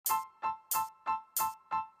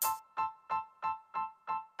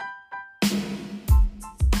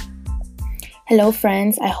Hello,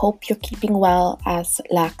 friends. I hope you're keeping well as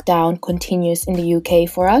lockdown continues in the UK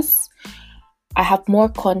for us. I have more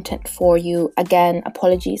content for you. Again,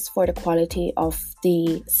 apologies for the quality of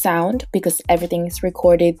the sound because everything is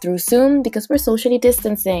recorded through Zoom because we're socially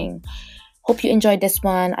distancing. Hope you enjoyed this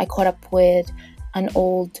one. I caught up with an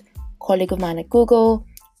old colleague of mine at Google,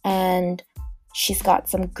 and she's got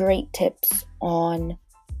some great tips on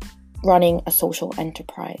running a social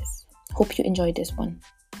enterprise. Hope you enjoyed this one.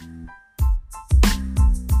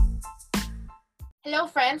 Hello,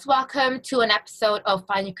 friends. Welcome to an episode of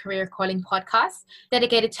Find Your Career Calling podcast,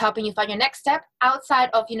 dedicated to helping you find your next step outside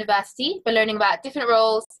of university by learning about different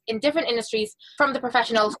roles in different industries from the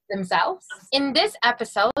professionals themselves. In this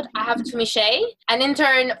episode, I have Tumishay, an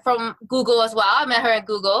intern from Google as well. I met her at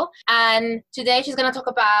Google, and today she's going to talk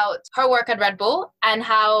about her work at Red Bull and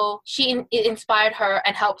how it inspired her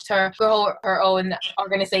and helped her grow her own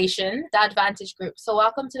organization, the Advantage Group. So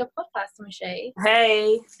welcome to the podcast, Tumishay.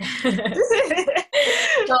 Hey.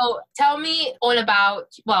 So tell me all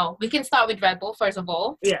about, we can start with Red Bull first of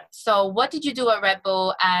all. Yeah. So what did you do at Red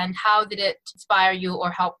Bull and how did it inspire you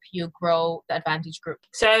or help you grow the Advantage Group?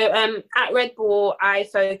 So at Red Bull, I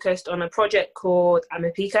focused on a project called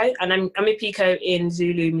Amapiko, and Amapiko in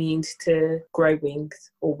Zulu means to grow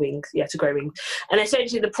wings, or wings, to grow wings. And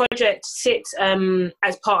essentially the project sits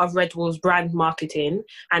as part of Red Bull's brand marketing,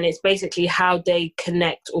 and it's basically how they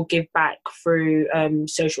connect or give back through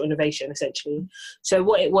social innovation, essentially. So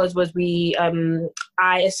what it was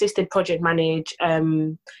I assisted project manage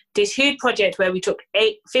this huge project where we took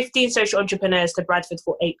 15 social entrepreneurs to Bradford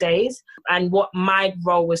for 8 days. And what my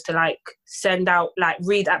role was to send out,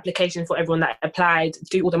 read applications for everyone that applied,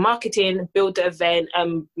 do all the marketing, build the event,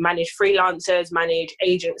 manage freelancers, manage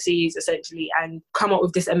agencies essentially, and come up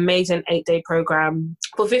with this amazing 8-day program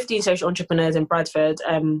for 15 social entrepreneurs in Bradford,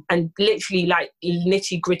 and literally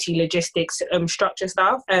nitty gritty logistics, structure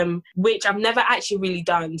stuff, which I've never actually really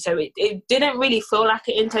done. So it didn't really feel like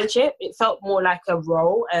an internship. It felt more like a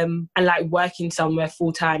role, and working somewhere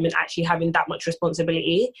full time and actually having that much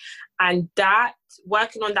responsibility. And that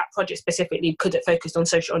working on that project specifically because it focused on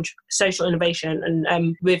social innovation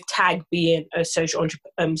and with TAG being a social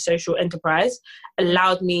enterprise,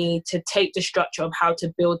 allowed me to take the structure of how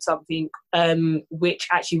to build something which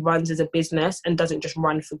actually runs as a business and doesn't just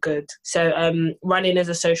run for good. So running as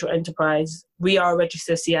a social enterprise, we are a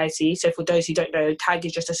registered CIC. So for those who don't know, TAG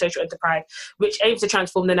is just a social enterprise which aims to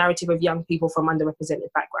transform the narrative of young people from underrepresented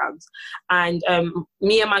backgrounds. And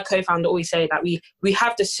me and my co-founder always say that we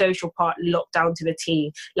have the social part locked down to the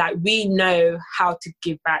T. We know how to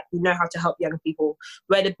give back, we know how to help young people.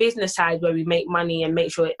 Where the business side, where we make money and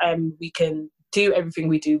make sure we can do everything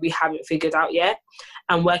we do, we haven't figured out yet.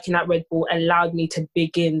 And working at Red Bull allowed me to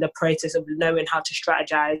begin the process of knowing how to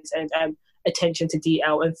strategize and attention to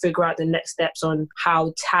detail and figure out the next steps on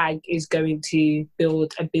how TAG is going to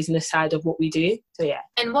build a business side of what we do. So yeah.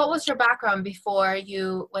 And what was your background before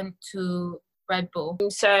you went to Red Bull?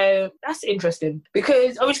 So that's interesting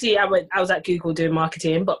because obviously I was at Google doing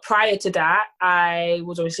marketing, but prior to that I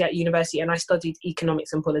was obviously at university and I studied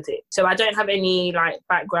economics and politics. So I don't have any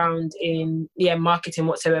background in marketing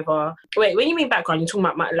whatsoever. Wait, when you mean background, you're talking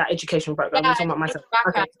about my educational background? You're talking about myself?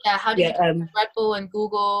 Background. Okay. Yeah, how did you do Red Bull and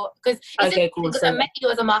Google? Because I met you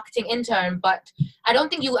as a marketing intern, but I don't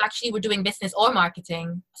think you actually were doing business or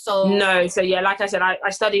marketing. So no, so yeah, like I said, I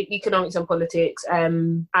studied economics and politics,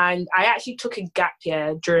 and I actually took a gap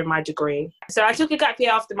year during my degree. So I took a gap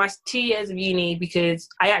year after my 2 years of uni because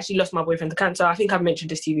I actually lost my boyfriend to cancer. I think I've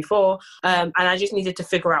mentioned this to you before, and I just needed to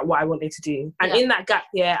figure out what I wanted to do. And in that gap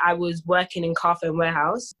year, I was working in Carphone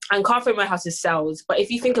Warehouse, and Carphone Warehouse is sales. But if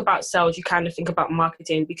you think about sales, you kind of think about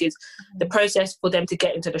marketing because the process for them to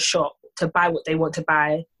get into the shop to buy what they want to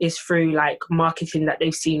buy is through marketing that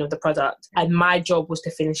they've seen of the product. And my job was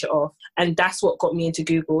to finish it off. And that's what got me into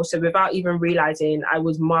Google. So without even realizing, I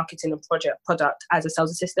was marketing a product as a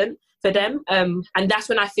sales assistant for them. And that's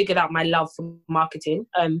when I figured out my love for marketing.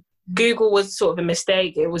 Google was sort of a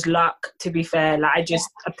mistake. It was luck, to be fair. I just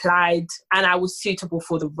applied and I was suitable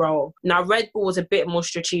for the role. Now, Red Bull was a bit more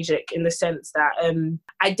strategic in the sense that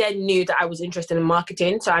I then knew that I was interested in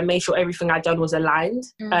marketing. So I made sure everything I'd done was aligned.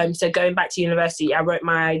 So going back to university, I wrote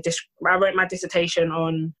my dissertation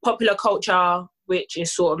on popular culture, which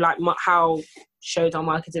is sort of how shows on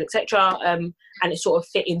marketing, etc. And it sort of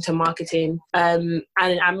fit into marketing. And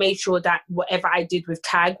I made sure that whatever I did with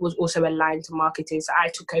TAG was also aligned to marketing. So I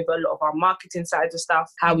took over a lot of our marketing side of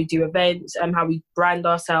stuff, how we do events, how we brand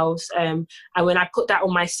ourselves. And when I put that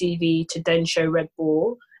on my CV to then show Red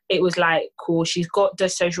Bull, it was like, cool, she's got the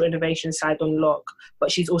social innovation side on lock,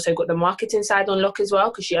 but she's also got the marketing side on lock as well,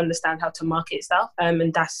 because she understands how to market stuff.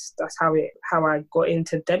 And that's how I got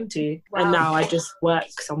into them two. Wow. And now I just work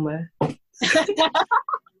somewhere.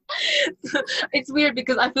 It's weird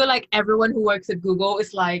because I feel like everyone who works at Google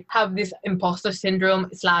is like have this imposter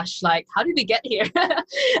syndrome / like, how did we get here?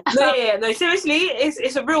 No, seriously,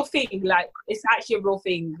 it's a real thing. Like, it's actually a real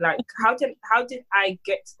thing. Like, how did I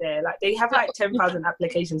get there? Like, they have like 10,000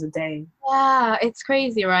 applications a day. Yeah, it's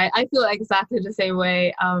crazy, right? I feel exactly the same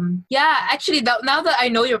way. Yeah, actually, now that I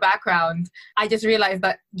know your background, I just realized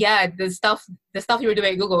that the stuff you were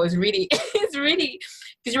doing at Google is really it's really,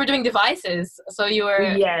 because you were doing devices, so you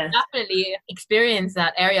were definitely experienced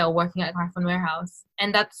that area working at Carphone Warehouse,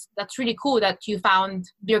 and that's really cool that you found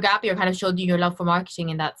your gap year kind of showed you your love for marketing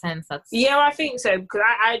in that sense. I think so, because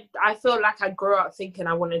I feel like I grew up thinking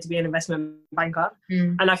I wanted to be an investment banker,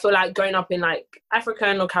 and I feel like growing up in like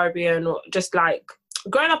African or Caribbean or just like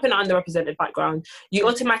growing up in an underrepresented background, you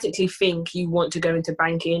automatically think you want to go into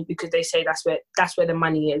banking because they say that's where the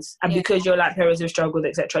money is, and because you're like parents who struggled,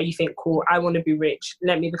 etc. You think, cool, I want to be rich,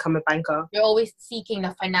 let me become a banker. You're always seeking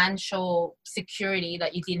the financial security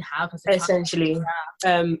that you didn't have as a essentially.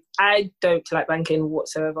 I don't like banking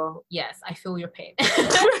whatsoever. Yes, I feel your pain.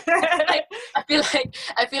 I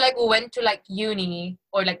feel like we went to like uni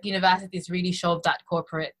or like universities really shoved that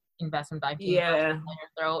corporate investment banking down your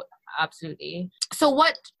throat. Absolutely. So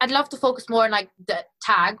I'd love to focus more on like the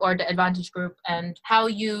tag or the Advantage Group and how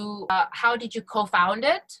did you co-found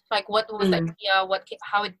it? Like, what was the idea?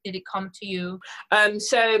 How did it come to you?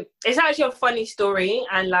 So it's actually a funny story,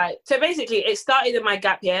 and like, so basically it started in my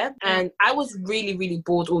gap year, and I was really, really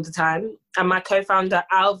bored all the time. And my co-founder,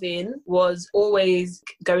 Alvin, was always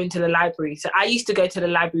going to the library. So I used to go to the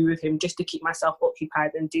library with him just to keep myself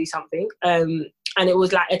occupied and do something. And it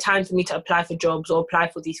was like a time for me to apply for jobs or apply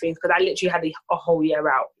for these things, because I literally had a whole year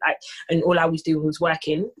out, like, and all I was doing was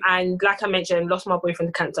working. And like I mentioned, lost my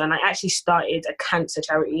boyfriend to cancer, and I actually started a cancer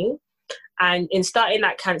charity. And in starting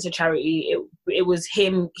that cancer charity, it was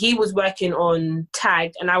him. He was working on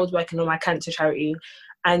Tag, and I was working on my cancer charity.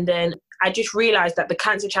 And then I just realised that the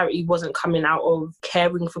cancer charity wasn't coming out of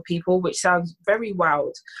caring for people, which sounds very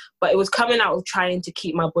wild, but it was coming out of trying to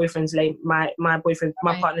keep my boyfriend's name, my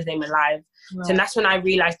partner's name alive. Right. So that's when I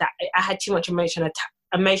realised that I had too much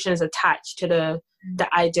emotions attached to the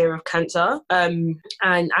idea of cancer, and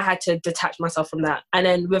I had to detach myself from that. And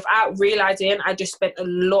then without realizing, I just spent a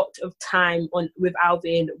lot of time with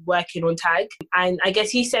Alvin working on Tag. And I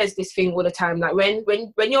guess he says this thing all the time, like when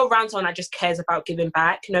you're around someone that just cares about giving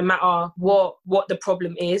back, no matter what the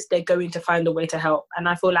problem is, they're going to find a way to help. And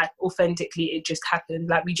I feel like authentically it just happened.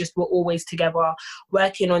 Like, we just were always together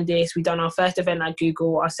working on this. We done our first event at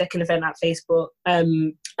Google, our second event at Facebook,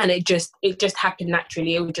 and it just happened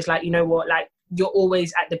naturally. It was just like, you know what, like, you're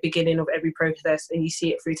always at the beginning of every process and you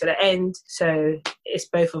see it through to the end. So it's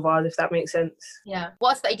both of ours, if that makes sense. Yeah.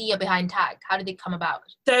 What's the idea behind Tag? How did it come about?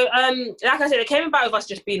 So, like I said, it came about with us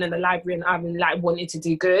just being in the library and like wanting to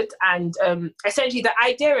do good. And essentially the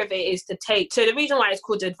idea of it is to so the reason why it's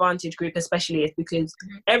called the Advantage Group especially is because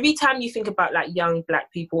every time you think about like young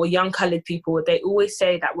Black people or young coloured people, they always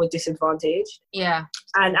say that we're disadvantaged. Yeah.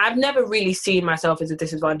 And I've never really seen myself as a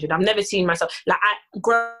disadvantage. I've never seen myself, like,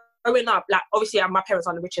 growing up, like, obviously my parents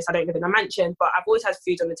aren't the richest, I don't live in a mansion, but I've always had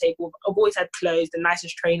food on the table, I've always had clothes, the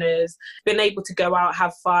nicest trainers, been able to go out,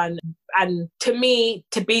 have fun. And to me,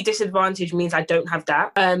 to be disadvantaged means I don't have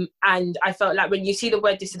that. And I felt like when you see the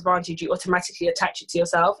word disadvantage, you automatically attach it to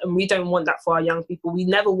yourself, and we don't want that for our young people. We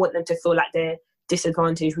never want them to feel like they're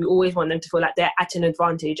disadvantage. We always want them to feel like they're at an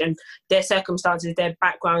advantage, and their circumstances, their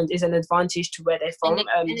background is an advantage to where they're from.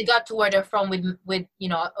 And they got to where they're from with you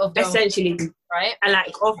know, of essentially, right? And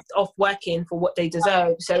like of working for what they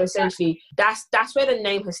deserve. So essentially, that's where the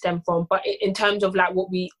name has stemmed from. But in terms of like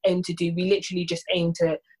what we aim to do, we literally just aim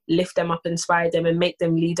to lift them up, inspire them, and make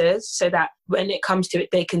them leaders, so that when it comes to it,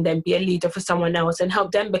 they can then be a leader for someone else and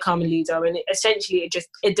help them become a leader. And essentially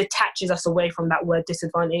it detaches us away from that word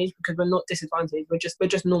disadvantage, because we're not disadvantaged. We're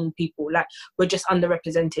just normal people. Like, we're just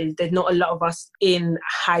underrepresented. There's not a lot of us in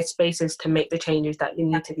high spaces to make the changes that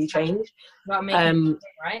need to be changed.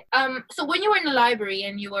 Right. So when you were in the library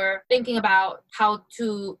and you were thinking about how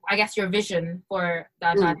to, I guess, your vision for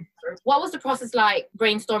that, what was the process like?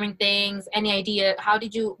 Brainstorming things, any idea?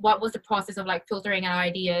 What was the process of like filtering out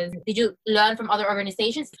ideas? Did you learn from other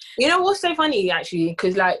organizations? You know what's so funny, actually,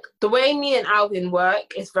 because like the way me and Alvin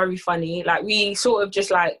work is very funny. Like, we sort of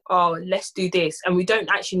just like, oh, let's do this, and we don't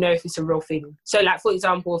actually know if it's a real thing. So like, for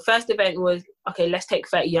example, first event was okay, let's take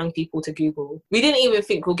 30 young people to Google. We didn't even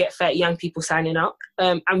think we'll get 30 young people signing up.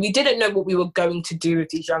 And we didn't know what we were going to do with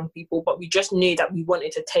these young people, but we just knew that we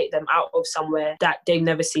wanted to take them out of somewhere that they've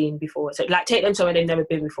never seen before. So like take them somewhere they've never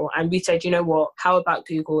been before. And we said, you know what, how about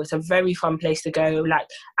Google? It's a very fun place to go. Like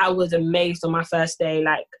I was amazed on my first day.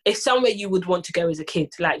 Like it's somewhere you would want to go as a kid.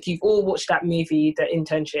 Like you've all watched that movie, The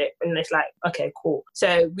Internship, and it's like, okay, cool.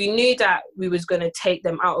 So we knew that we was going to take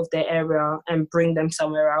them out of their area and bring them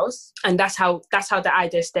somewhere else. And that's how the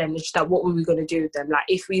idea stemmed. It's just that what were we going to do with them? Like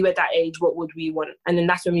if we were that age, what would we want? And then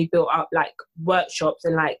that's when we built up like workshops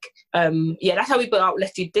and like, that's how we built up,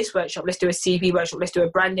 let's do this workshop, let's do a CV workshop, let's do a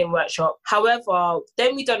branding workshop. However,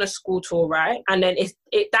 then we done a school tour, right? And then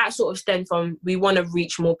that sort of stemmed from, we want to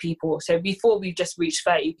reach more people. So before we just reached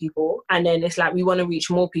 30 people, and then it's like, we want to reach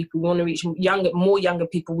more people. We want to reach more younger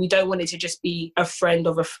people. We don't want it to just be a friend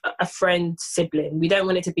of a friend's sibling. We don't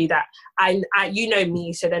want it to be that, you know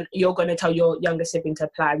me, so then you're going to tell your younger sibling to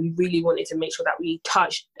apply. We really wanted to make sure that we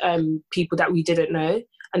touched people that we didn't know.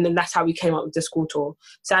 And then that's how we came up with the school tour.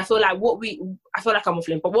 So I feel like I'm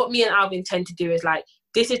waffling, but what me and Alvin tend to do is like,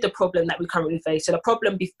 this is the problem that we currently face. So the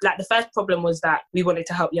problem, like the first problem was that we wanted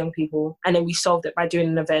to help young people, and then we solved it by doing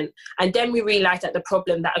an event. And then we realized that the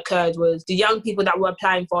problem that occurred was the young people that were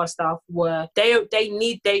applying for our stuff were, they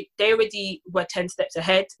already were 10 steps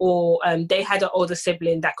ahead, or they had an older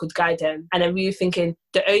sibling that could guide them. And then we were thinking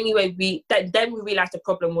the only way then we realized the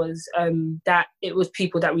problem was that it was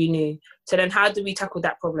people that we knew. So then how do we tackle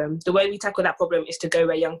that problem? The way we tackle that problem is to go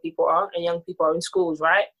where young people are, and young people are in schools,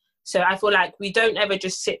 right? So I feel like we don't ever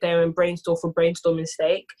just sit there and brainstorm for brainstorming's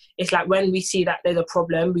sake. It's like when we see that there's a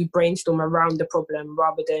problem, we brainstorm around the problem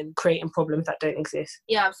rather than creating problems that don't exist.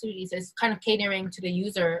 Yeah, absolutely. So it's kind of catering to the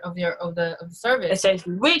user of the service.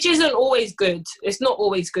 Essentially, which isn't always good. It's not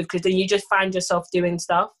always good, because then you just find yourself doing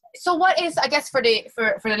stuff. So what is, I guess, for the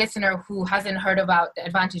listener who hasn't heard about the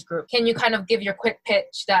Advantage Group, can you kind of give your quick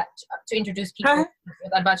pitch to introduce people to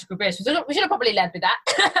what Advantage Group is? We should have probably led with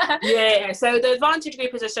that. Yeah. So the Advantage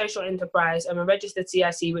Group is a social enterprise and a registered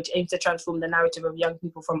CIC which aims to transform the narrative of young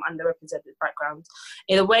people from underrepresented backgrounds.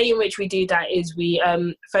 In the way in which we do that is we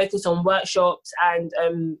focus on workshops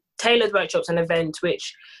and tailored workshops and events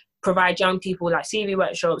which provide young people like CV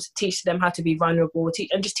workshops, teach them how to be vulnerable,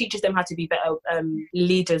 and just teaches them how to be better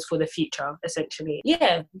leaders for the future, essentially.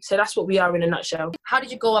 Yeah, so that's what we are in a nutshell. How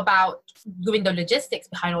did you go about doing the logistics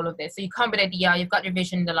behind all of this? So you come with an idea, you've got your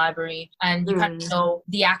vision in the library, and you kind of know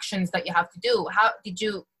the actions that you have to do. How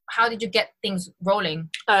did you get things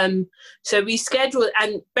rolling? So we scheduled,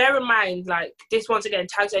 and bear in mind, like this, once again,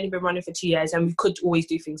 Tag's only been running for 2 years and we could always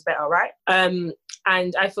do things better, right? And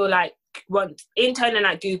I feel like interning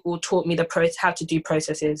at Google taught me how to do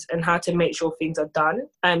processes and how to make sure things are done.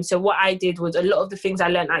 So what I did was a lot of the things I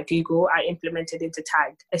learned at Google, I implemented into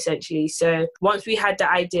Tag, essentially. So once we had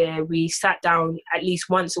the idea, we sat down at least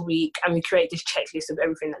once a week and we created this checklist of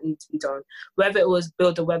everything that needs to be done. Whether it was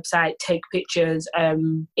build a website, take pictures,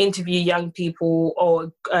 interview young people,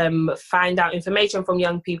 or find out information from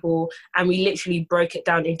young people. And we literally broke it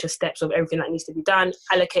down into steps of everything that needs to be done,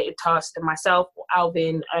 allocated tasks to myself or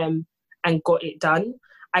Alvin, and got it done.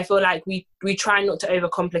 I feel like we try not to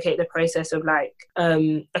overcomplicate the process of like,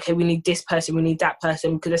 okay, we need this person, we need that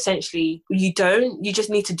person, because essentially you just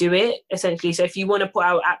need to do it, essentially. So if you want to put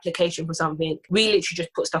out an application for something, we literally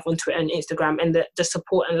just put stuff on Twitter and Instagram, and the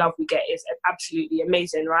support and love we get is absolutely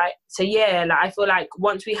amazing, right? So yeah, like I feel like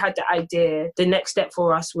once we had the idea, the next step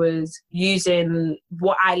for us was using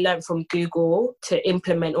what I learned from Google to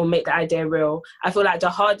implement or make the idea real. I feel like the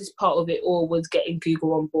hardest part of it all was getting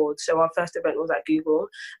Google on board. So our first event was at Google,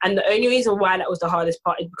 and the only reason why that was the hardest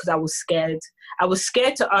part is because I was scared. I was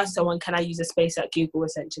scared to ask someone, can I use a space at Google,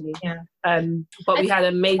 essentially? Yeah. But we had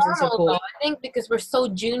amazing support. Though, I think because we're so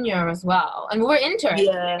junior as well, and we were interns.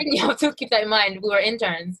 Yeah. You have to keep that in mind. We were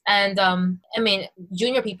interns, and I mean,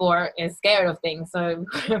 junior people are scared of things, so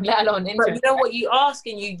let alone interns. But you know what, you ask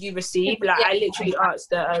and you receive. Like I literally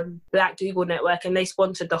asked the Black Google Network, and they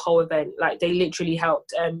sponsored the whole event. Like they literally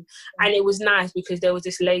helped, and it was nice because there was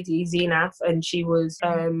this lady Zenaf, and she was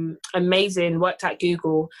amazing, worked at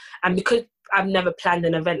Google, and because I've never planned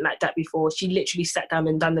an event like that before, she literally sat down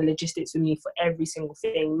and done the logistics with me for every single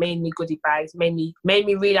thing, made me goodie bags, made me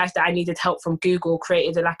realize that I needed help from Google,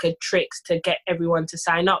 created like a tricks to get everyone to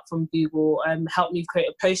sign up from Google, helped me create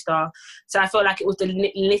a poster. So I felt like it was the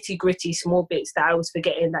nitty gritty small bits that I was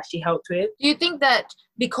forgetting that she helped with. Do you think that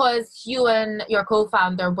because you and your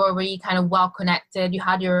co-founder were really kind of well connected, you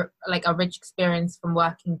had your like a rich experience from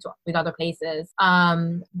working with other places,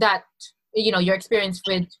 that you know, your experience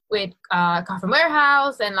with Coffin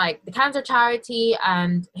Warehouse and like the cancer charity,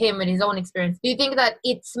 and him with his own experience, do you think that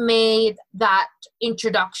it's made that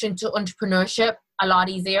introduction to entrepreneurship a lot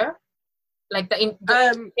easier? Like getting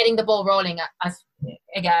the ball rolling, as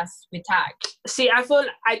I guess, with Tag. See,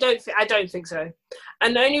 I don't think so.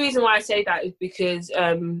 And the only reason why I say that is because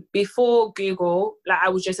before Google, like, I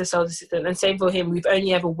was just a sales assistant, and same for him. We've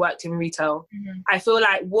only ever worked in retail. I feel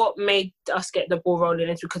like what made us get the ball rolling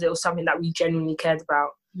is because it was something that we genuinely cared about.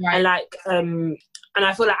 Right. And like and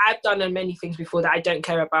I feel like I've done many things before that I don't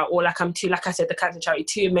care about, or like I'm too, like I said, the cancer charity,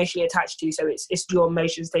 too emotionally attached to, so it's your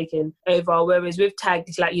emotions taking over. Whereas with Tag,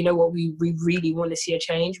 it's like, you know what, we really want to see a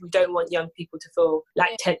change. We don't want young people to feel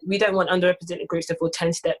like we don't want underrepresented groups to feel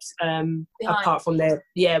 10 steps apart from their,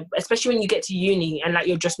 especially when you get to uni and like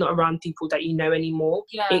you're just not around people that you know anymore.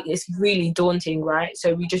 It's really daunting, right?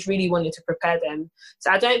 So we just really wanted to prepare them. So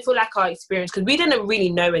I don't feel like our experience, because we didn't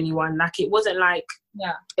really know anyone, like it wasn't like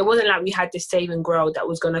we had this saving grail that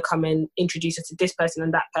was going to come and introduce us to this person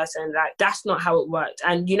and that person. Like, that's not how it worked.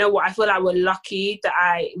 And you know what, I feel like we're lucky that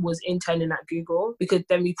I was interning at Google, because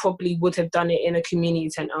then we probably would have done it in a community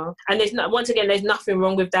center. And there's nothing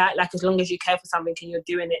wrong with that. Like, as long as you care for something and you're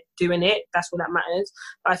doing it, that's what that matters.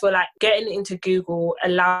 But I feel like getting into Google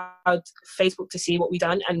allowed Facebook to see what we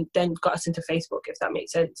done, and then got us into Facebook, if that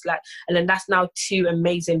makes sense. Like, and then that's now 2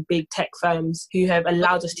 amazing big tech firms who have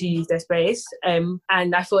allowed us to use their space.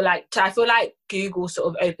 And I feel like Google sort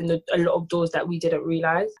of opened a lot of doors that we didn't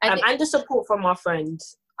realize, and the support from our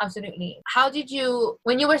friends. Absolutely. How did you,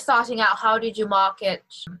 when you were starting out, how did you market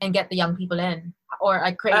and get the young people in, or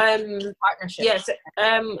create partnerships? Yes,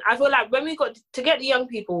 I feel like when we got to get the young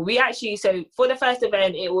people, we actually, so for the first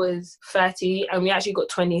event it was 30, and we actually got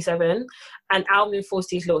 27. And Alvin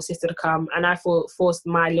forced his little sister to come, and I forced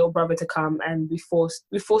my little brother to come, and we forced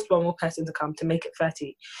one more person to come to make it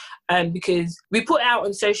 30. Because we put it out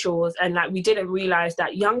on socials, and like we didn't realize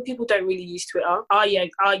that young people don't really use Twitter. Our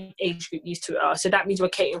age group use Twitter, so that means we're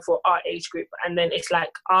catering for our age group. And then it's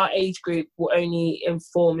like our age group will only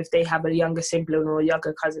inform if they have a younger sibling or a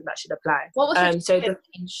younger cousin that should apply. What was your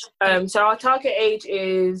age? So our target age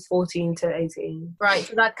is 14 to 18. Right,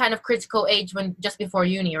 so that kind of critical age when just before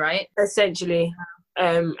uni, right? Essentially.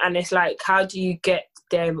 And it's like, how do you get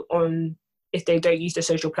them on if they don't use the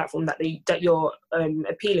social platform that you're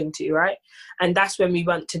appealing to, right? And that's when we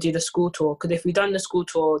went to do the school tour, because if we done the school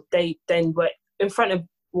tour, they then were in front of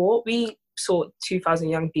we saw 2,000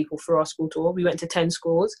 young people through our school tour. We went to 10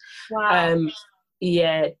 schools. Wow.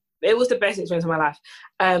 It was the best experience of my life.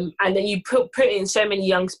 And then you put in so many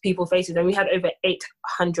young people's faces, and we had over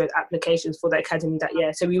 800 applications for the academy that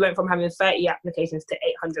year. So we went from having 30 applications to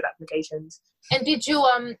 800 applications. And did you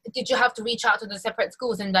have to reach out to the separate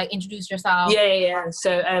schools and like introduce yourself? Yeah.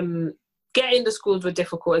 So getting the schools were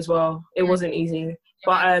difficult as well. It wasn't easy,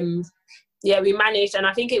 but we managed, and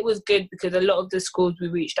I think it was good because a lot of the schools we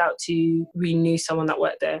reached out to, we knew someone that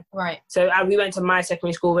worked there. Right. So we went to my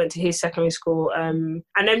secondary school, went to his secondary school, and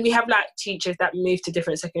then we have like teachers that moved to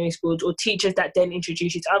different secondary schools, or teachers that then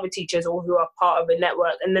introduce you to other teachers, or who are part of a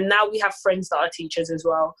network. And then now we have friends that are teachers as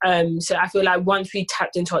well. So I feel like once we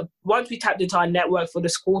tapped into our network for the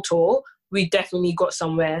school tour, we definitely got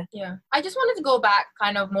somewhere. Yeah. I just wanted to go back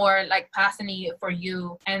kind of more like personally for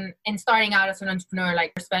you and starting out as an entrepreneur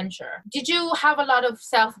like Spencer. Did you have a lot of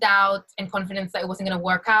self-doubt and confidence that it wasn't going to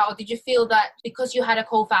work out? Or did you feel that because you had a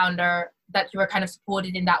co-founder that you were kind of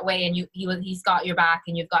supported in that way, and he's got your back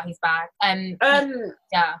and you've got his back? And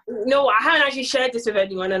no, I haven't actually shared this with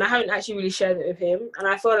anyone, and I haven't actually really shared it with him. And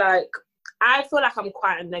I feel like I'm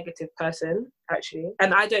quite a negative person, actually,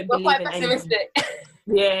 and I don't believe in anything.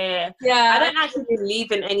 Yeah. I don't actually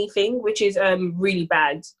believe in anything, which is really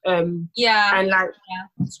bad. And like,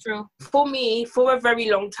 it's true. For me, for a very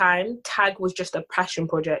long time, Tag was just a passion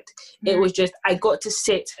project. It was just, I got to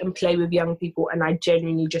sit and play with young people, and I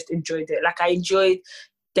genuinely just enjoyed it. Like, I enjoyed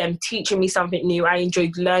them teaching me something new. I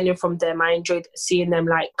enjoyed learning from them. I enjoyed seeing them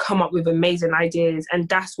like come up with amazing ideas, and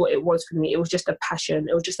that's what it was for me. It was just a passion.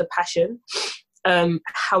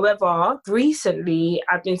 However, recently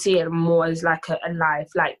I've been seeing it more as like a life.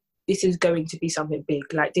 Like, this is going to be something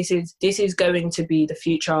big. Like, this is going to be the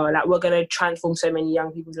future. Like, we're going to transform so many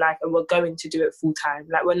young people's life, and we're going to do it full time.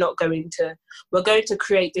 Like, we're going to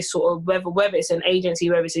create this sort of, whether it's an agency,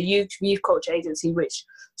 whether it's a youth culture agency, which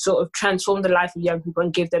sort of transform the life of young people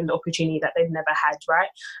and give them the opportunity that they've never had, right?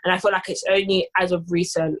 And I feel like it's only as of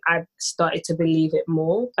recent I've started to believe it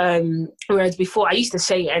more. Whereas before I used to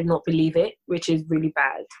say it and not believe it, which is really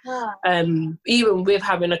bad. Even with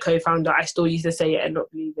having a co-founder, I still used to say it and not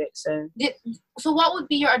believe it. So what would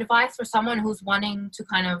be your advice for someone who's wanting to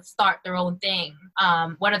kind of start their own thing,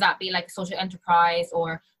 whether that be like a social enterprise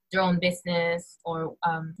or their own business or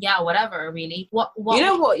whatever, really? What you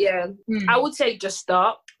know what? Yeah, I would say just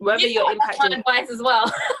start. Whether you're impacting, advice as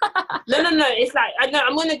well. No. It's like I know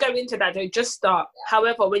I'm going to go into that though. Just start.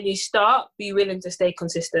 However, when you start, be willing to stay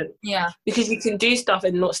consistent. Yeah. Because you can do stuff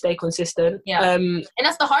and not stay consistent. Yeah. And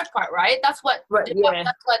that's the hard part, right? That's what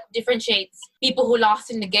differentiates people who lost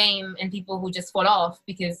in the game and people who just fall off,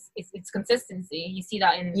 because it's consistency. You see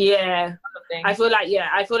that in I feel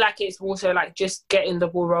like it's also like just getting the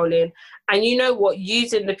ball rolling, and you know what,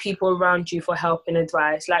 using the people around you for help and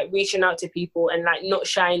advice, like reaching out to people and like not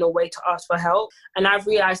shying away to ask for help. And I've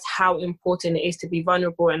realized how important it is to be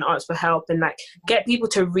vulnerable and ask for help, and like get people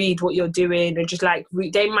to read what you're doing, and just like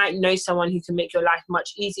they might know someone who can make your life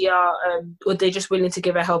much easier, or they're just willing to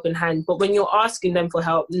give a helping hand. But when you're asking them for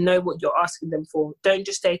help, know what you're asking them for. Don't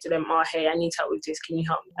just say to them, oh hey, I need help with this, can you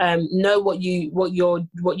help me? Know what you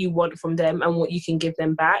want from them and what you can give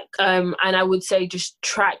them back. And I would say just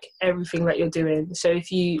track everything that you're doing. So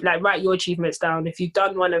if you like write your achievements down, if you've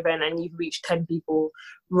done one event and you've reached 10 people,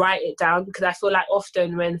 write it down, because I feel like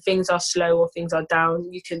often when things are slow or things are down,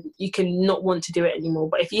 you can not want to do it anymore.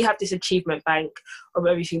 But if you have this achievement bank of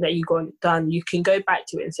everything that you've done, you can go back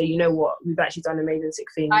to it and say, you know what, we've actually done amazing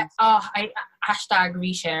 6 things. I hashtag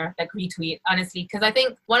reshare, like retweet, honestly, because I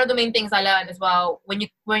think one of the main things I learned as well, when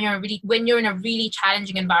you're in a really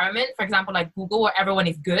challenging environment, for example like Google, where everyone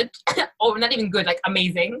is good or not even good, like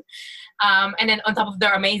amazing, and then on top of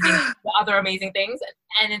their amazing the other amazing things,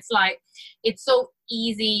 and it's like it's so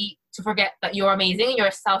easy to forget that you're amazing and your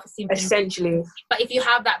self-esteem essentially. But if you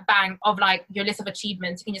have that bank of like your list of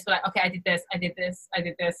achievements, you can just be like, okay, I did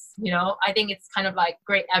this, you know. I think it's kind of like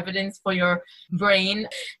great evidence for your brain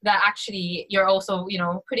that actually you're also, you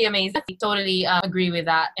know, pretty amazing. I totally agree with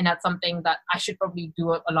that, and that's something that I should probably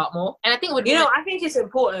do a lot more. And I think I think it's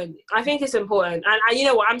important. And you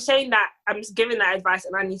know what, I'm saying that, I'm giving that advice,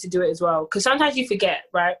 and I need to do it as well, because sometimes you forget,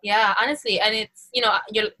 right? Yeah, honestly. And it's, you know,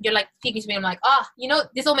 you're like speaking to me, I'm like, you know,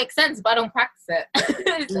 this all makes sense, but I don't practice it.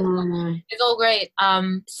 It's all great.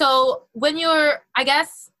 So when you're, I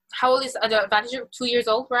guess, how old is the advantage? 2 years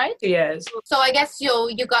old, right? 2 years. So I guess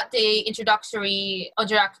you got the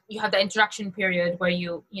you have the introduction period where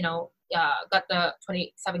you got the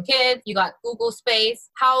 27 kids, you got Google Space.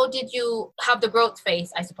 How did you have the growth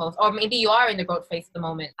phase, I suppose? Or maybe you are in the growth phase at the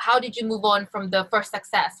moment. How did you move on from the first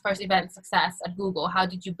event success at Google? How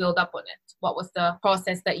did you build up on it? What was the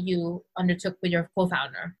process that you undertook with your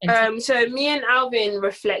co-founder? So me and Alvin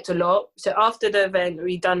reflect a lot. So after the event,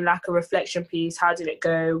 we done like a reflection piece. How did it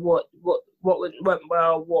go? What went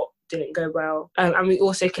well? What didn't go well? And we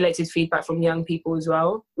also collected feedback from young people as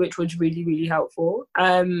well, which was really, really helpful.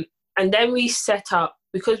 And then we set up,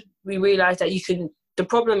 because we realized that the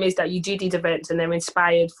problem is that you do these events and they're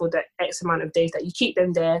inspired for the X amount of days that you keep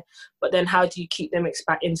them there, but then how do you keep them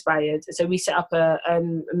inspired? So we set up a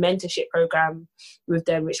mentorship program with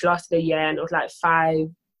them, which lasted a year, and it was like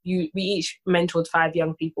we each mentored 5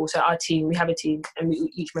 young people. So our team, we have a team, and we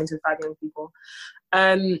each mentored 5 young people.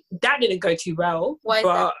 That didn't go too well. Why is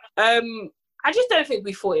that? I just don't think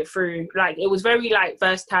we thought it through. Like, it was very like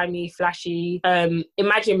first timey, flashy.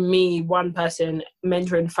 Imagine me, one person,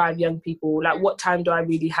 mentoring 5 young people. Like, what time do I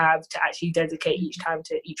really have to actually dedicate each time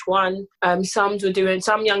to each one? Some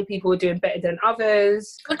young people were doing better than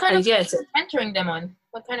others. What kind of mentoring them on?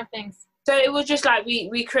 What kind of things? So it was just like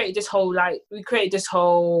we created this whole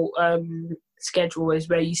schedule is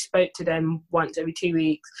where you spoke to them once every 2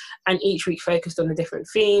 weeks, and each week focused on a different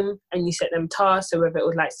theme, and you set them tasks. So whether it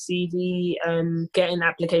was like CV, getting an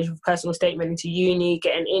application for personal statement into uni,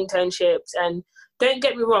 getting internships. And don't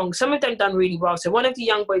get me wrong, some of them done really well. So one of the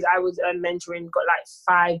young boys I was mentoring got like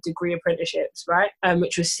 5 degree apprenticeships, right?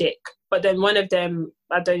 Which was sick. But then one of them,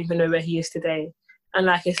 I don't even know where he is today. And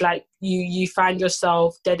like, it's like you find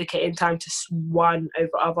yourself dedicating time to one over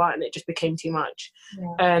other, and it just became too much.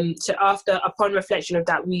 Yeah. So upon reflection of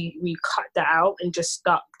that, we cut that out and just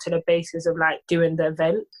stuck to the basis of like doing the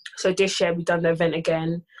event. So this year we done the event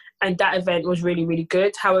again, and that event was really, really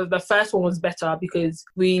good. However, the first one was better because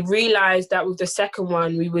we realized that with the second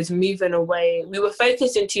one, we was moving away. We were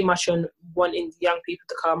focusing too much on wanting young people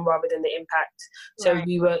to come rather than the impact. So right.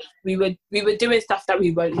 we were doing stuff that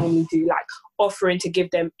we won't normally do, like offering to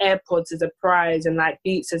give them AirPods as a prize and like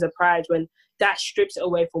Beats as a prize, when that strips it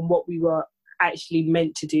away from what we were actually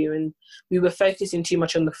meant to do. And we were focusing too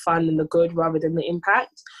much on the fun and the good rather than the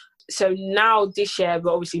impact. So now this year,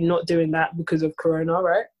 we're obviously not doing that because of Corona,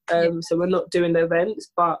 right? So we're not doing the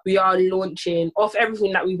events, but we are launching, off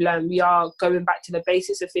everything that we've learned, we are going back to the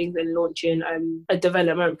basis of things and launching a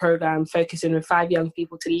development program focusing on 5 young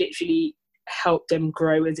people to literally help them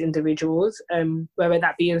grow as individuals, whether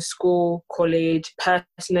that be in school, college,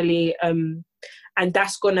 personally, and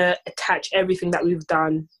that's going to attach everything that we've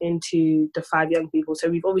done into the 5 young people. So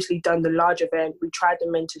we've obviously done the large event, we tried the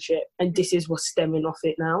mentorship, and this is what's stemming off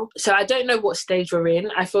it now. So I don't know what stage we're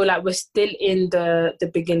in. I feel like we're still in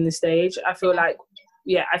the beginning stage. I feel like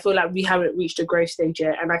we haven't reached the growth stage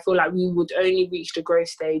yet, and I feel like we would only reach the growth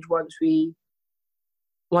stage once we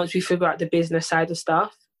figure out the business side of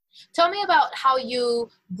stuff. Tell me about how you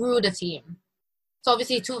grew the team. So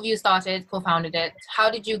obviously 2 of you started, co-founded it.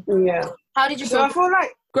 How did you So I feel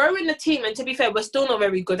like growing the team, and to be fair, we're still not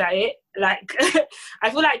very good at it. Like, I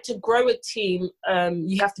feel like to grow a team,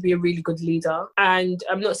 you have to be a really good leader. And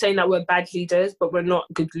I'm not saying that we're bad leaders, but we're not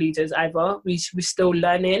good leaders either. We're still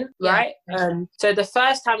learning, right? So the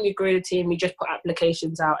first time we grew the team, we just put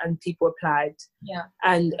applications out and people applied. Yeah.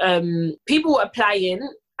 And people were applying,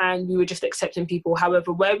 and we were just accepting people.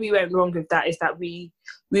 However, where we went wrong with that is that we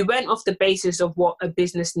went off the basis of what a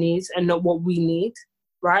business needs and not what we need,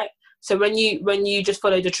 right? So when you just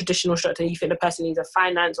follow the traditional structure, you think the person needs a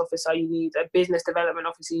finance officer, you need a business development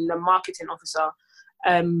officer, you need a marketing officer,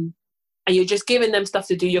 and you're just giving them stuff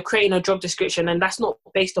to do, you're creating a job description, and that's not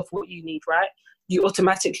based off what you need, right? You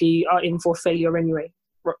automatically are in for failure anyway.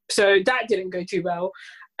 So that didn't go too well.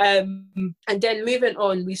 And then moving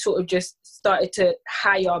on, we sort of just started to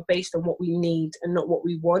hire based on what we need and not what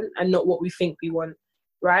we want and not what we think we want,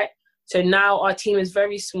 right? So now our team is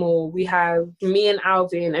very small. We have me and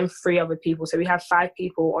Alvin and 3 other people. So we have 5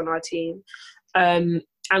 people on our team. And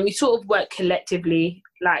we sort of work collectively.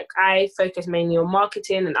 Like, I focus mainly on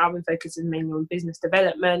marketing and Alvin focuses mainly on business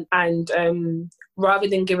development. And rather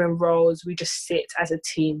than giving roles, we just sit as a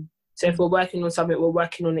team. So if we're working on something, we're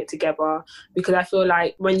working on it together, because I feel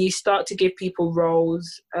like when you start to give people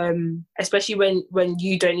roles, especially when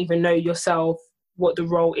you don't even know yourself what the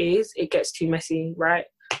role is, it gets too messy, right?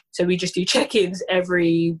 So we just do check-ins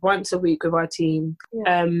once a week with our team.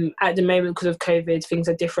 Yeah. At the moment, because of COVID, things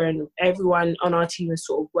are different. Everyone on our team is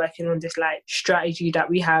sort of working on this like strategy that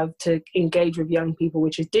we have to engage with young people,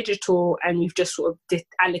 which is digital, and we've just sort of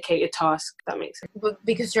allocated tasks. That makes sense. But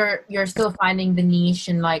because you're still finding the niche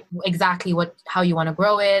and like exactly how you want to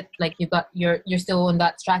grow it. Like you're still on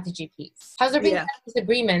that strategy piece. Has there been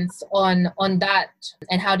disagreements on that,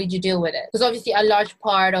 and how did you deal with it? Because obviously a large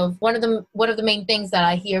part of one of the main things that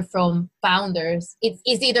I hear from founders, it's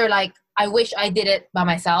either like, I wish I did it by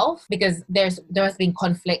myself, because there has been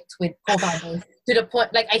conflict with co-founders to the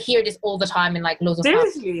point, like I hear this all the time in like loads of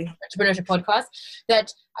entrepreneurship podcasts,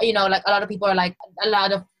 that, you know, like a lot of people are like, a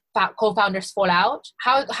lot of co-founders fall out.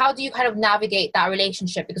 How do you kind of navigate that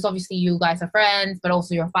relationship? Because obviously you guys are friends, but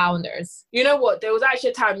also you're founders. You know what? There was actually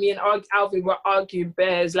a time me and Alvin were arguing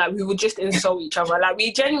bears. Like, we would just insult each other. Like,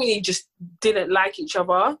 we genuinely just didn't like each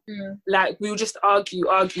other. Like, we would just argue,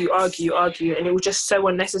 and it was just so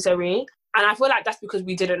unnecessary. And I feel like that's because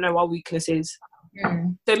we didn't know our weaknesses.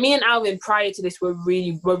 So me and Alvin, prior to this, were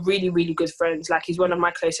really, really good friends. Like, he's one of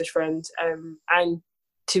my closest friends. And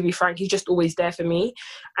to be frank, he's just always there for me.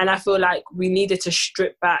 And I feel like we needed to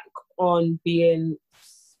strip back on being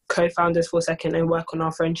co-founders for a second and work on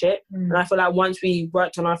our friendship. And I feel like once we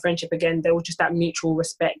worked on our friendship again, there was just that mutual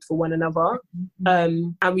respect for one another.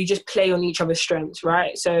 And we just play on each other's strengths,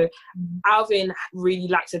 right? So Alvin really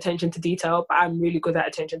lacks attention to detail, but I'm really good at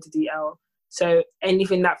attention to detail. So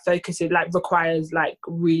anything that focuses, like, requires like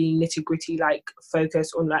really nitty gritty, like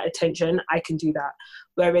focus on like attention, I can do that.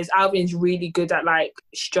 Whereas Alvin's really good at like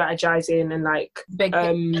strategizing and like,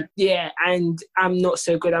 and I'm not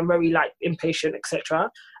so good. I'm very like impatient,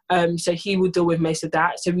 etc. So he will deal with most of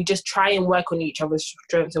that. So we just try and work on each other's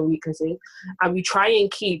strengths and weaknesses. And we try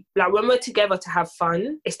and keep, like, when we're together to have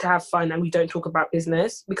fun, it's to have fun, and we don't talk about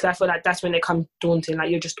business, because I feel like that's when it comes daunting. Like,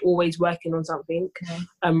 you're just always working on something,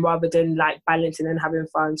 rather than like balancing and having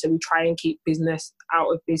fun. So we try and keep business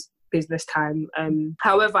out of business time.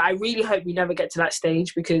 However, I really hope we never get to that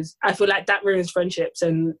stage, because I feel like that ruins friendships,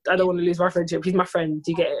 and I don't want to lose my friendship. He's my friend.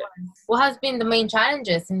 Do you get it? What has been the main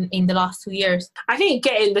challenges in the last 2 years? I think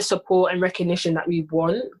getting the support and recognition that we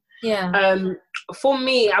want. For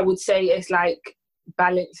me, I would say it's like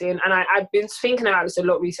balancing, and I've been thinking about this a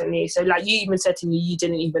lot recently. So like, you even said to me you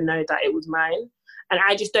didn't even know that it was mine, and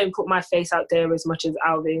I just don't put my face out there as much as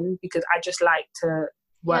Alvin, because I just like to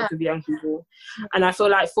work with young people. And I feel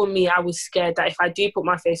like for me, I was scared that if I do put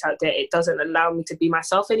my face out there, it doesn't allow me to be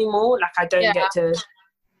myself anymore. Like, I don't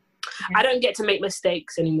get to make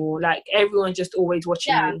mistakes anymore. Like, everyone's just always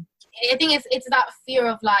watching me. I think it's that fear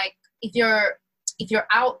of like, if you're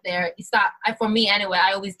out there, it's that, for me anyway,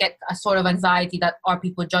 I always get a sort of anxiety that, are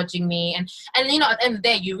people judging me? And you know, at the end of the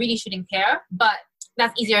day, you really shouldn't care, but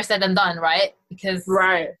that's easier said than done, right? Because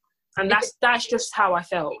and that's just how I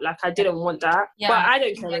felt. Like, I didn't want that, but I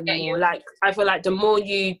don't care anymore. Like, I feel like the more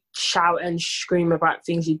you shout and scream about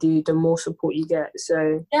things you do, the more support you get.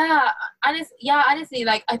 So honestly,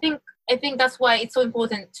 like, I think that's why it's so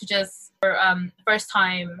important to just, for first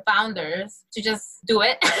time founders, to just do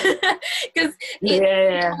it. Because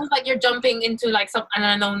it's almost like you're jumping into like an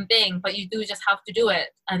unknown thing, but you do just have to do it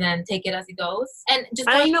and then take it as it goes. And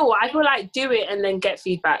you know what, I feel like, do it and then get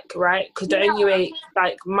feedback, right? Because the only way,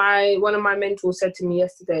 like, one of my mentors said to me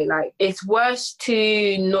yesterday, like, it's worse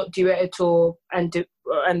to not do it at all and do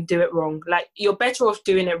it wrong. Like, you're better off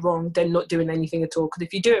doing it wrong than not doing anything at all, because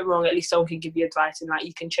if you do it wrong, at least someone can give you advice and like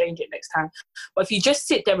you can change it next time. But if you just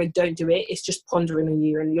sit there and don't do it, it's just pondering on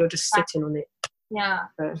you and you're just sitting on it.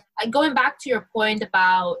 So. Going back to your point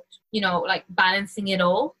about, you know, like balancing it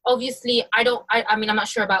all, obviously I mean, I'm not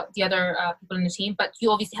sure about the other people in the team, but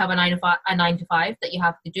you obviously have a 9 to 5 that you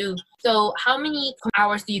have to do. So how many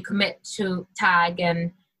hours do you commit to Tag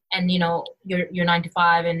and you know, your 9 to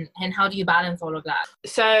 5, and how do you balance all of that?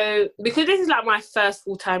 So because this is like my first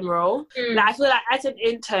full-time role, like, I feel like as an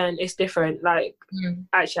intern it's different. Like,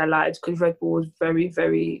 actually I lied, because Red Bull was very,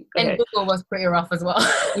 very and Google was pretty rough as well.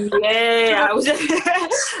 I was so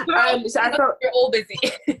I thought you're all busy.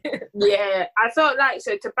 I felt like,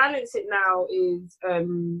 so to balance it now is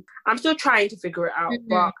I'm still trying to figure it out,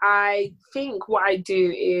 but I think what I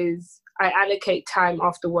do is I allocate time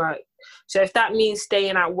after work. So if that means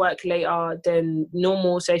staying at work later than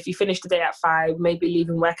normal, so if you finish the day at 5, maybe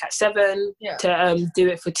leaving work at 7 to do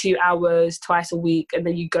it for 2 hours twice a week, and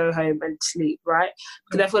then you go home and sleep, right?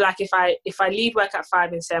 Because I feel like if I leave work at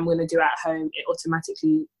 5 and say I'm going to do it at home, it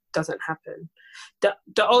automatically doesn't happen.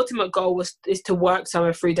 The ultimate goal is to work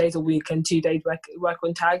somewhere 3 days a week and 2 days work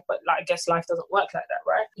on Tag, but like, I guess life doesn't work like that,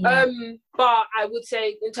 right? But I would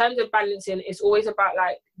say, in terms of balancing, it's always about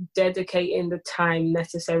like dedicating the time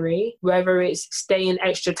necessary, whether it's staying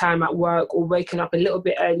extra time at work or waking up a little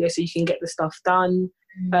bit earlier so you can get the stuff done.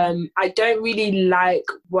 I don't really like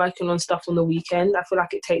working on stuff on the weekend. I feel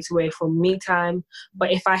like it takes away from me time,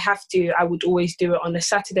 but if I have to, I would always do it on a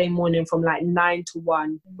Saturday morning from like 9 to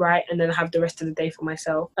 1, right? And then have the rest of the day for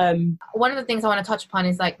myself. One of the things I want to touch upon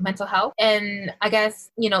is like mental health, and I guess,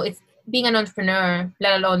 you know, it's being an entrepreneur,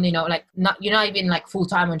 let alone, you know, like, you're not even like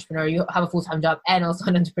full-time entrepreneur, you have a full-time job and also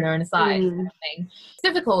an entrepreneur on the side. Kind of thing. It's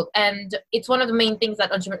difficult, and it's one of the main things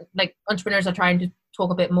that entrepreneurs are trying to talk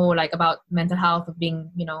a bit more like about mental health, of being,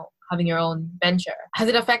 you know, having your own venture. Has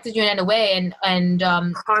it affected you in any way? And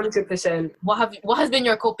 100%. What has been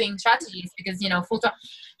your coping strategies? Because, you know,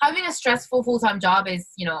 having a stressful full-time job is,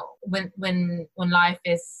 you know, when life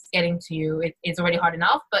is getting to you, it's already hard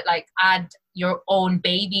enough, but like, add your own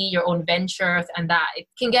baby, your own ventures, and that it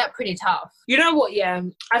can get pretty tough. You know what? Yeah,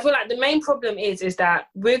 I feel like the main problem is that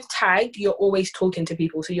with Tag, you're always talking to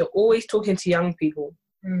people, so you're always talking to young people.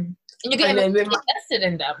 And you get invested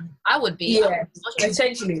in them. I would be. Yeah,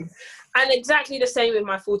 essentially. And exactly the same with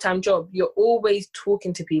my full-time job. You're always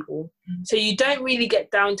talking to people. So you don't really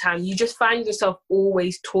get downtime. You just find yourself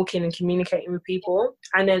always talking and communicating with people.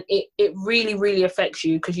 And then it really, really affects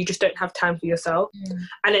you, because you just don't have time for yourself.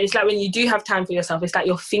 And then it's like, when you do have time for yourself, it's like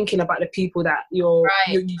you're thinking about the people that you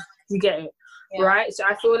get it. Yeah. Right? So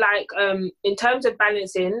I feel like in terms of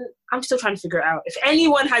balancing, I'm still trying to figure it out. If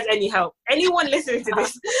anyone has any help, anyone listening to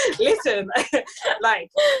this, listen, like,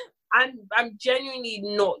 I'm genuinely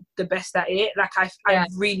not the best at it. Like, I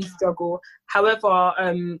really struggle. However,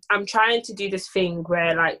 I'm trying to do this thing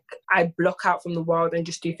where like I block out from the world and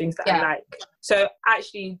just do things that I like. So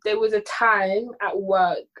actually, there was a time at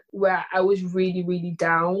work where I was really, really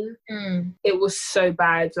down. It was so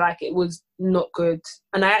bad. Like, it was not good.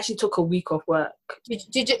 And I actually took a week off work.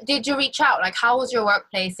 Did you reach out? Like, how was your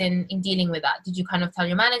workplace in dealing with that? Did you kind of tell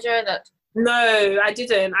your manager that? No, I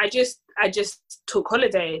didn't. I just took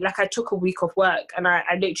holiday. Like, I took a week off work, and I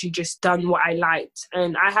literally just done what I liked.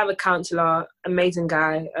 And I have a counsellor, amazing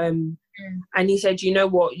guy. And he said, you know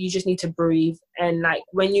what, you just need to breathe. And like,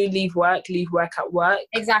 when you leave work at work.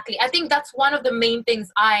 Exactly. I think that's one of the main things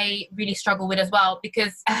I really struggle with as well,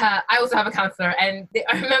 because I also have a counselor, and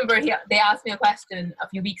I remember they asked me a question a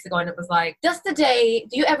few weeks ago, and it was like, do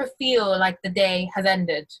you ever feel like the day has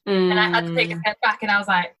ended? And I had to take a step back, and I was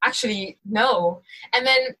like, actually, no. And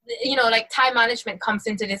then, you know, like, time management comes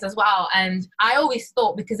into this as well. And I always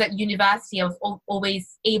thought, because at university I was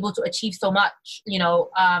always able to achieve so much, you know,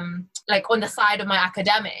 like on the side of my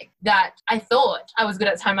academic that I thought I was good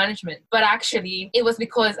at time management, but actually it was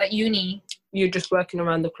because at uni you're just working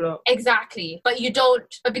around the clock. Exactly. But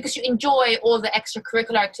because you enjoy all the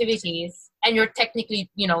extracurricular activities and you're technically,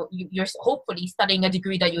 you're hopefully studying a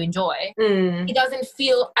degree that you enjoy. It doesn't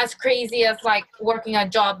feel as crazy as like working a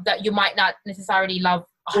job that you might not necessarily love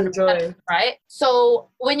 100%, enjoy. Right? So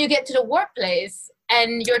when you get to the workplace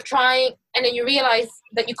and you're trying, and then you realize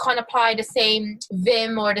that you can't apply the same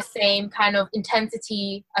vim or the same kind of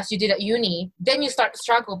intensity as you did at uni, then you start to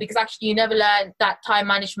struggle because actually you never learned that time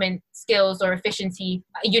management skills or efficiency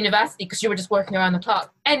at university because you were just working around the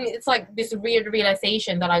clock. And it's like this weird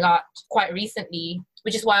realization that I got quite recently,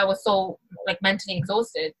 which is why I was so like mentally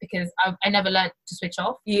exhausted because I never learned to switch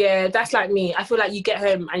off. Yeah, that's like me. I feel like you get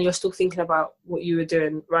home and you're still thinking about what you were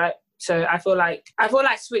doing, right? So I feel like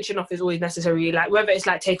switching off is always necessary. Like whether it's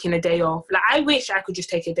like taking a day off. Like I wish I could just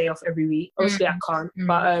take a day off every week. Obviously I can't.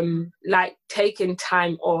 But like taking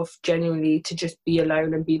time off genuinely to just be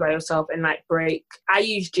alone and be by yourself and like break. I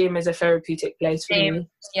use gym as a therapeutic place for me.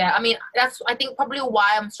 Yeah, I mean that's I think probably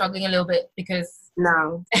why I'm struggling a little bit because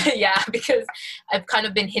now. Yeah, because I've kind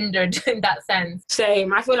of been hindered in that sense.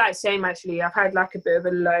 Same. I feel like same actually. I've had like a bit of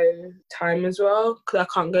a low time as well because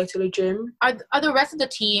I can't go to the gym. Are the rest of the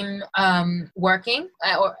team working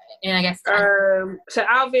I guess so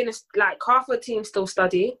Alvin is like half the team still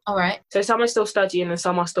study. All right. So some are still studying and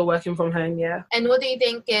some are still working from home. Yeah. And what do you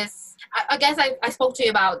think is? I guess I spoke to you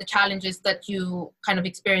about the challenges that you kind of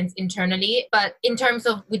experience internally, but in terms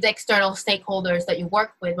of with the external stakeholders that you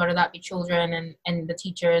work with, whether that be children and the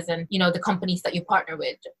teachers and, the companies that you partner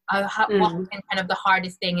with, what has been kind of the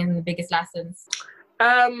hardest thing and the biggest lessons?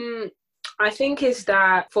 I think is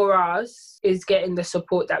that for us is getting the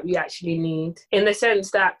support that we actually need, in the sense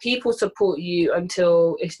that people support you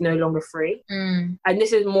until it's no longer free. And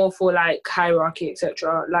this is more for like hierarchy,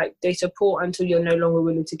 etc. Like they support until you're no longer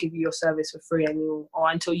willing to give you your service for free anymore, or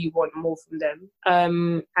until you want more from them.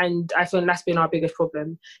 And I think that's been our biggest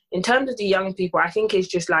problem. In terms of the young people, I think it's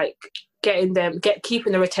just like keeping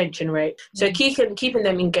the retention rate. So keeping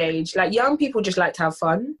them engaged. Like young people just like to have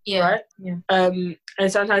fun, right? Yeah. And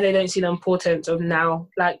sometimes they don't see the importance of now,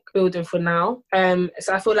 like building for now.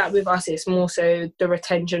 So I feel like with us, it's more so the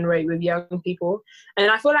retention rate with young people. And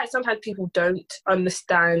I feel like sometimes people don't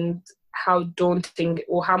understand how daunting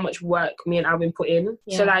or how much work me and Alvin put in.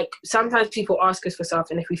 So like sometimes people ask us for stuff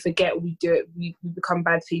and if we forget we do it, we become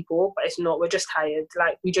bad people, but it's not. We're just tired.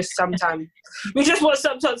 Like we just sometimes we just want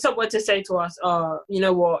someone to say to us, oh, you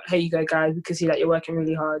know what, here you go guys, we can see that you're working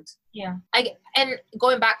really hard. Yeah. And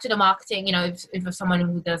going back to the marketing, if someone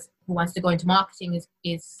who wants to go into marketing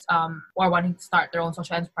is or wanting to start their own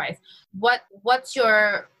social enterprise, what's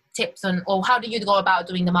your tips on, or how do you go about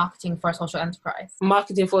doing the marketing for a social enterprise?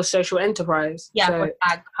 Marketing for a social enterprise? Yeah, so, for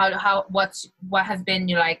tag. What has been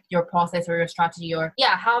your process or your strategy, or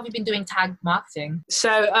how have you been doing tag marketing?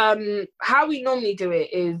 So how we normally do it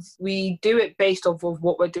is we do it based off of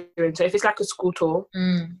what we're doing. So if it's like a school tour,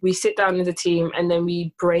 we sit down as a team and then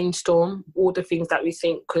we brainstorm all the things that we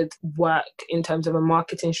think could work in terms of a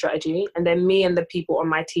marketing strategy, and then me and the people on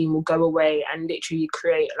my team will go away and literally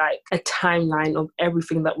create like a timeline of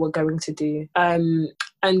everything that we're going to do.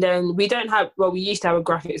 And then we used to have a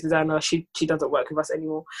graphics designer. She doesn't work with us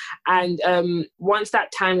anymore. And once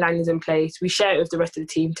that timeline is in place, we share it with the rest of the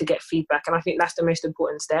team to get feedback. And I think that's the most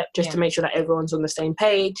important step, just to make sure that everyone's on the same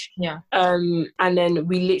page. Yeah. And then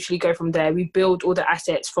we literally go from there. We build all the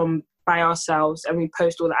assets by ourselves, and we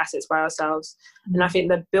post all the assets by ourselves. And I think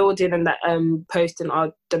the building and the posting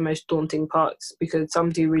are the most daunting parts, because some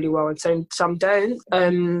do really well and some don't.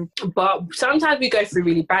 But sometimes we go through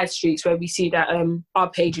really bad streaks where we see that our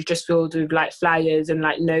page is just filled with like flyers and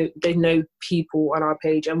like there's no people on our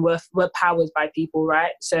page, and we're powered by people,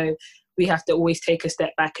 right? So we have to always take a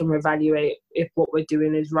step back and reevaluate if what we're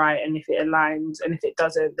doing is right, and if it aligns, and if it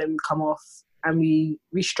doesn't, then we come off and we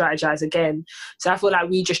strategize again. So I feel like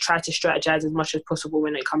we just try to strategize as much as possible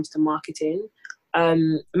when it comes to marketing.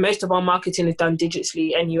 Most of our marketing is done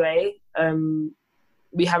digitally anyway.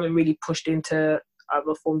 We haven't really pushed into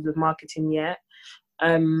other forms of marketing yet.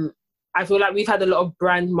 I feel like we've had a lot of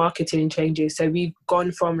brand marketing changes. So we've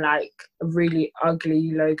gone from like a really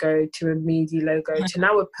ugly logo to a meaty logo to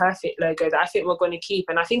now a perfect logo that I think we're going to keep.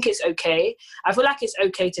 And I think it's okay. I feel like it's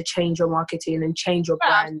okay to change your marketing and change your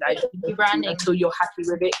brand until you're happy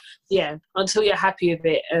with it. Yeah, until you're happy with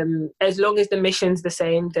it. As long as the mission's the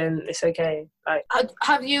same, then it's okay. Like,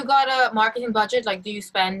 have you got a marketing budget? Like, do you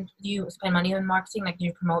spend money on marketing? Like, do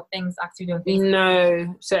you promote things actively on Facebook?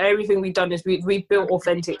 No. So everything we've done is we built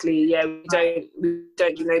authentically. Yeah, we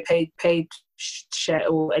don't paid share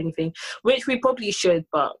or anything, which we probably should,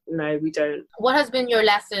 but no, we don't. What has been your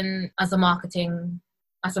lesson as a marketer?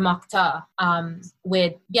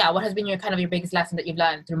 What has been your biggest lesson that you've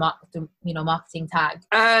learned through marketing Tag?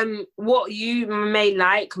 What you may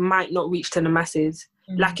like might not reach to the masses.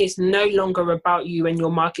 Like, it's no longer about you and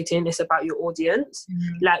your marketing, it's about your audience.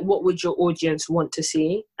 Like, what would your audience want to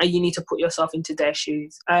see? And you need to put yourself into their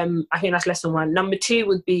shoes. I think that's lesson one. Number two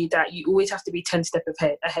would be that you always have to be 10 steps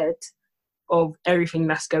ahead of everything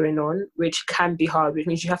that's going on, which can be hard, which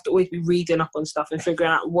means you have to always be reading up on stuff and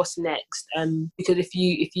figuring out what's next. Because if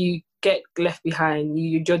you get left behind,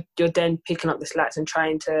 you're then picking up the slacks and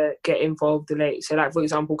trying to get involved late. So, like, for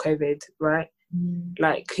example, COVID, right?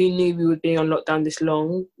 Like, who knew we would be on lockdown this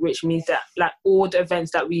long, which means that, like, all the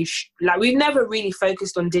events that we've never really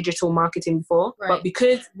focused on digital marketing before, right. But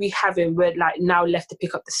because we haven't, we're like now left to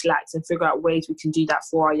pick up the slacks and figure out ways we can do that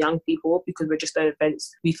for our young people, because we're just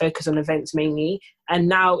we focus on events mainly. And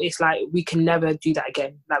now it's like we can never do that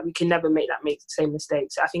again. Like, we can never make the same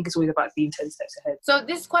mistakes. So I think it's always about being 10 steps ahead. So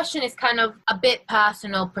this question is kind of a bit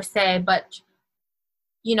personal per se, but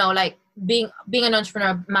like, being an entrepreneur,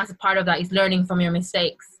 a massive part of that is learning from your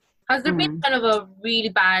mistakes. Has there been kind of a really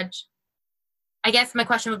bad, I guess my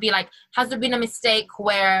question would be like, has there been a mistake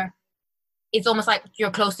where it's almost like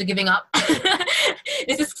you're close to giving up?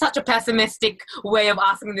 This is such a pessimistic way of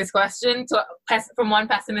asking this question from one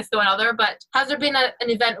pessimist to another, but has there been an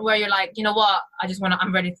event where you're like, you know what,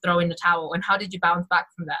 I'm ready to throw in the towel? And how did you bounce back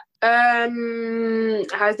from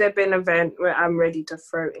that? Has there been an event where I'm ready to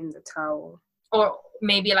throw in the towel? Or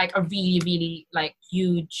maybe like a really, really like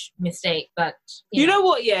huge mistake, but you know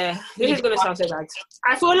what? Yeah, this is gonna sound so bad.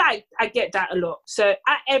 I feel like I get that a lot. So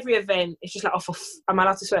at every event, it's just like, am I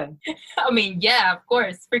allowed to swear? I mean, yeah, of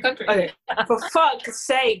course, free country. Okay, for fuck's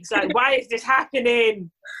sakes, like, why is this happening?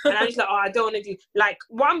 And I'm just like, I don't want to do. Like,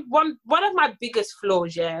 one of my biggest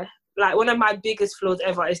flaws, yeah. Like, one of my biggest flaws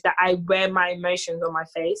ever is that I wear my emotions on my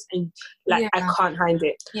face, and like, I can't hide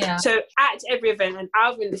it. Yeah. So at every event, and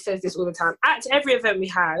Alvin says this all the time, at every event we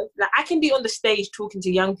have, like, I can be on the stage talking to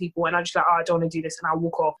young people and I'm just like, I don't want to do this, and I'll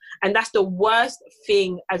walk off. And that's the worst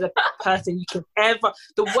thing as a person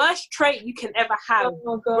the worst trait you can ever have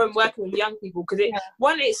when working with young people, because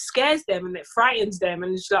it scares them and it frightens them,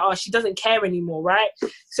 and it's like, she doesn't care anymore, right?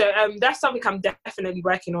 So that's something I'm definitely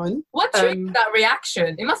working on. What triggered that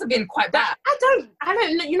reaction? It must have been quite bad. I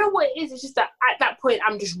don't know. You know what it is? It's just that at that point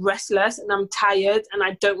I'm just restless and I'm tired and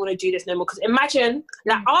I don't want to do this no more. Because imagine,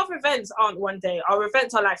 like, our events aren't one day. Our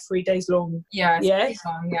events are like 3 days long. Yeah.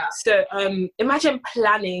 Long, yeah. So imagine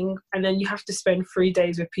planning and then you have to spend 3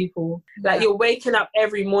 days with people. Like, you're waking up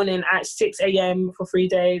every morning at 6 a.m. for 3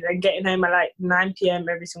 days and getting home at like 9 p.m.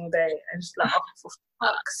 every single day, and just like, for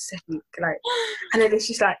fuck's sake, like. And then it's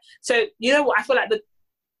just like, so you know what? I feel like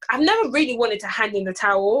I've never really wanted to hand in the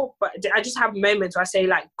towel, but I just have moments where I say,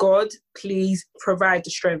 like, God, please provide the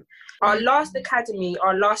strength. Our last academy,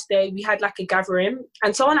 our last day, we had like a gathering,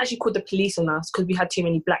 and someone actually called the police on us because we had too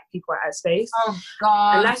many black people at our space. Oh,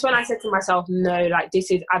 God. And that's when I said to myself, no, like, this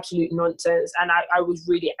is absolute nonsense. And I was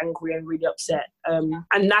really angry and really upset.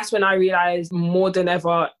 And that's when I realised more than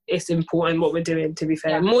ever, it's important what we're doing, to be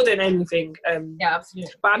fair, more than anything. Yeah,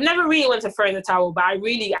 absolutely. But I've never really wanted to throw in the towel, but I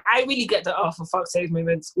really get the for fuck's sake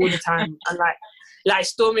moments all the time. And like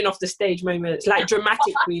storming off the stage moments, like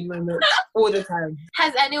dramatic queen moments all the time.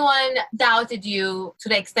 Has anyone doubted you to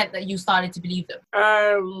the extent that you started to believe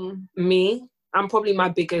them? Me. I'm probably my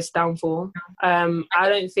biggest downfall. I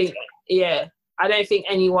don't think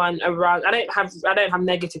anyone around, I don't have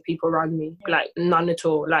negative people around me, like, none at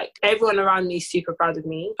all. Like, everyone around me is super proud of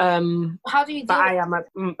me. How do you deal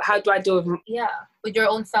how do I deal with your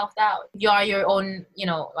own self-doubt? You are your own,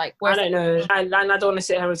 like, I don't know. And I don't want to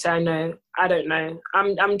sit here and say I know. I don't know.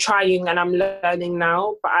 I'm trying and I'm learning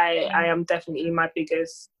now, but I am definitely my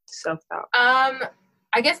biggest self-doubt.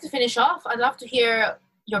 I guess to finish off, I'd love to hear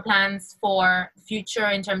your plans for the future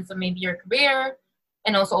in terms of maybe your career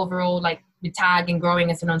and also overall, like, with Tag and growing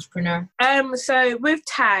as an entrepreneur. So with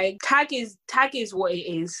Tag is what it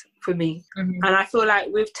is for me. And I feel like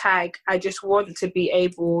with Tag, I just want to be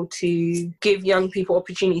able to give young people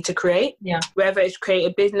opportunity to create. Yeah. Whether it's create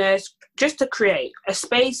a business, just to create a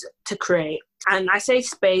space to create. And I say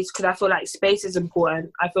space because I feel like space is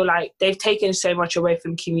important. I feel like they've taken so much away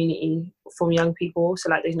from community, from young people. So,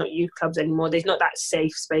 like, there's not youth clubs anymore. There's not that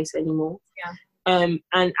safe space anymore. Yeah.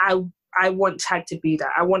 And I want Tag to be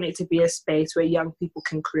that. I want it to be a space where young people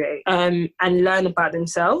can create and learn about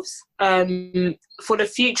themselves. For the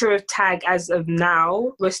future of Tag, as of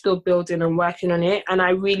now, we're still building and working on it. And I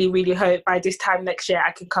really, really hope by this time next year,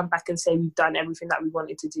 I can come back and say we've done everything that we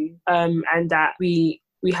wanted to do, and that we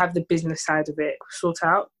we have the business side of it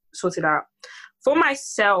sorted out. For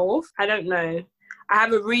myself, I don't know. I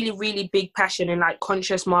have a really, really big passion in like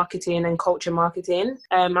conscious marketing and culture marketing.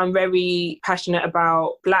 I'm very passionate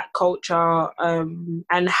about Black culture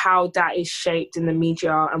and how that is shaped in the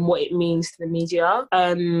media and what it means to the media.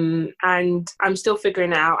 And I'm still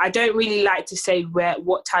figuring it out. I don't really like to say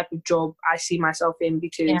what type of job I see myself in,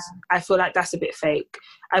 because I feel like that's a bit fake.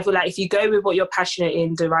 I feel like if you go with what you're passionate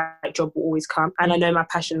in, the right job will always come. And I know my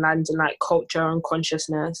passion lands in like culture and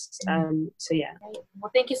consciousness. So yeah.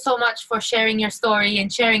 Well, thank you so much for sharing your story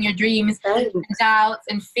and sharing your dreams and doubts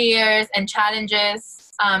and fears and challenges.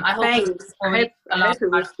 I hope it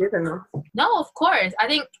was good enough. No, of course. I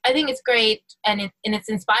think it's great and it's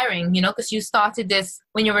inspiring, you know, because you started this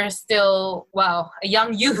when you were still, a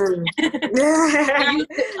young youth.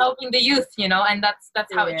 Helping the youth, you know, and that's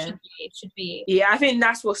how it should be. It should be. Yeah, I think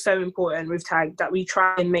that's what's so important with TAG, that we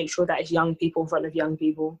try and make sure that it's young people in front of young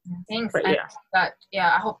people. Thanks. I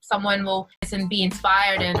hope someone will listen, be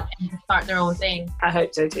inspired and start their own thing. I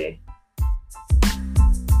hope so too.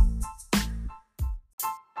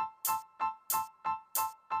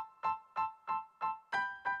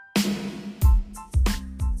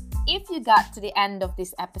 If you got to the end of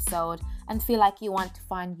this episode and feel like you want to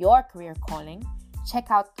find your career calling, check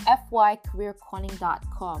out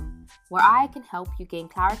fycareercalling.com, where I can help you gain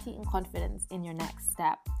clarity and confidence in your next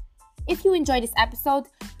step. If you enjoyed this episode,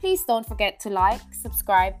 please don't forget to like,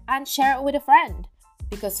 subscribe, and share it with a friend.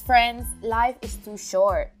 Because friends, life is too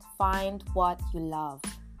short. Find what you love.